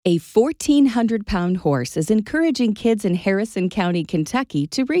A 1,400-pound horse is encouraging kids in Harrison County, Kentucky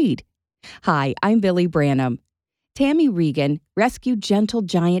to read. Hi, I'm Billy Branham. Tammy Regan rescued gentle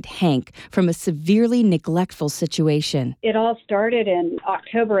giant Hank from a severely neglectful situation. It all started in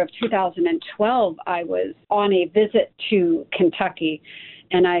October of 2012. I was on a visit to Kentucky,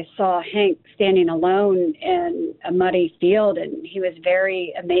 and I saw Hank standing alone in a muddy field, and he was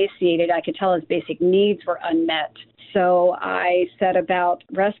very emaciated. I could tell his basic needs were unmet. So I set about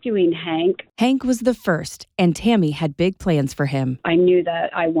rescuing Hank. Hank was the first, and Tammy had big plans for him. I knew that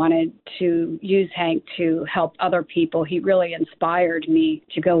I wanted to use Hank to help other people. He really inspired me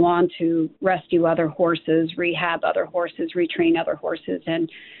to go on to rescue other horses, rehab other horses, retrain other horses,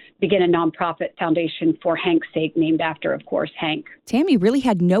 and begin a nonprofit foundation for Hank's sake, named after, of course, Hank. Tammy really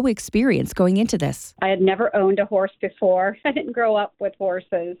had no experience going into this. I had never owned a horse before. I didn't grow up with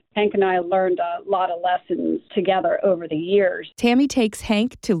horses. Hank and I learned a lot of lessons together over the years. Tammy takes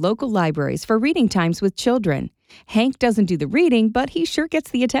Hank to local libraries for reading times with children. Hank doesn't do the reading, but he sure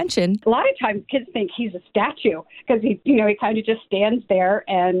gets the attention. A lot of times kids think he's a statue because he kind of just stands there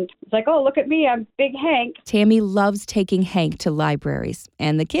and it's like, oh, look at me, I'm Big Hank. Tammy loves taking Hank to libraries,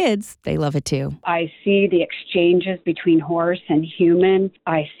 and the kids, they love it too. I see the exchanges between horse and human.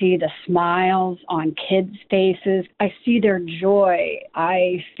 I see the smiles on kids' faces. I see their joy.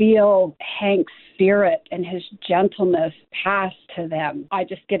 I feel Hank's spirit and his gentleness pass to them. I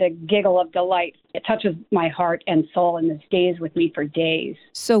just get a giggle of delight. It touches my heart and soul, and it stays with me for days.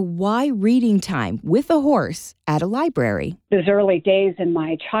 So why reading time with a horse at a library? Those early days in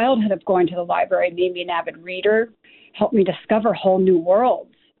my childhood of going to the library made me an avid reader, helped me discover whole new worlds.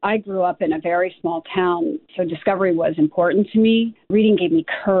 I grew up in a very small town, so discovery was important to me. Reading gave me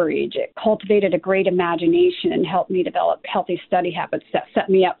courage. It cultivated a great imagination and helped me develop healthy study habits that set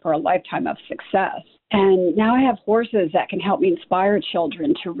me up for a lifetime of success. And now I have horses that can help me inspire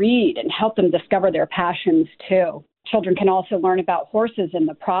children to read and help them discover their passions too. Children can also learn about horses in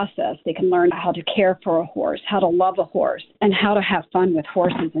the process. They can learn how to care for a horse, how to love a horse, and how to have fun with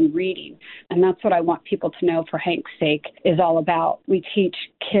horses and reading. And that's what I want people to know for Hank's sake is all about. We teach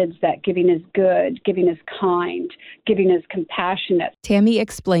kids that giving is good, giving is kind, giving is compassionate. Tammy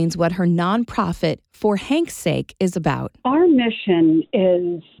explains what her nonprofit For Hank's Sake is about. Our mission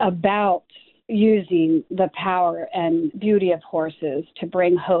is about using the power and beauty of horses to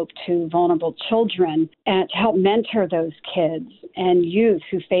bring hope to vulnerable children and to help mentor those kids and youth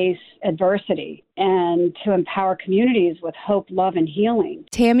who face adversity and to empower communities with hope, love, and healing.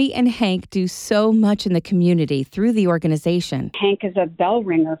 Tammy and Hank do so much in the community through the organization. Hank is a bell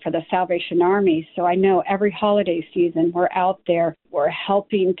ringer for the Salvation Army, so I know every holiday season we're out there. We're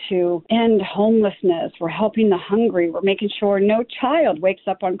helping to end homelessness. We're helping the hungry. We're making sure no child wakes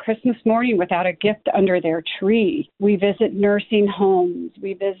up on Christmas morning without a gift under their tree. We visit nursing homes.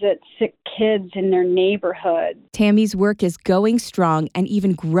 We visit sick kids in their neighborhoods. Tammy's work is going strong and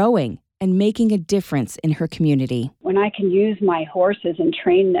even growing and making a difference in her community. When I can use my horses and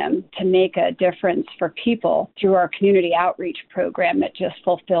train them to make a difference for people through our community outreach program, it just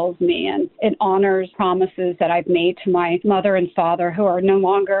fulfills me, and it honors promises that I've made to my mother and father who are no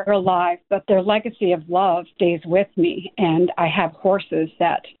longer alive, but their legacy of love stays with me, and I have horses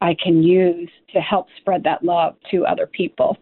that I can use to help spread that love to other people.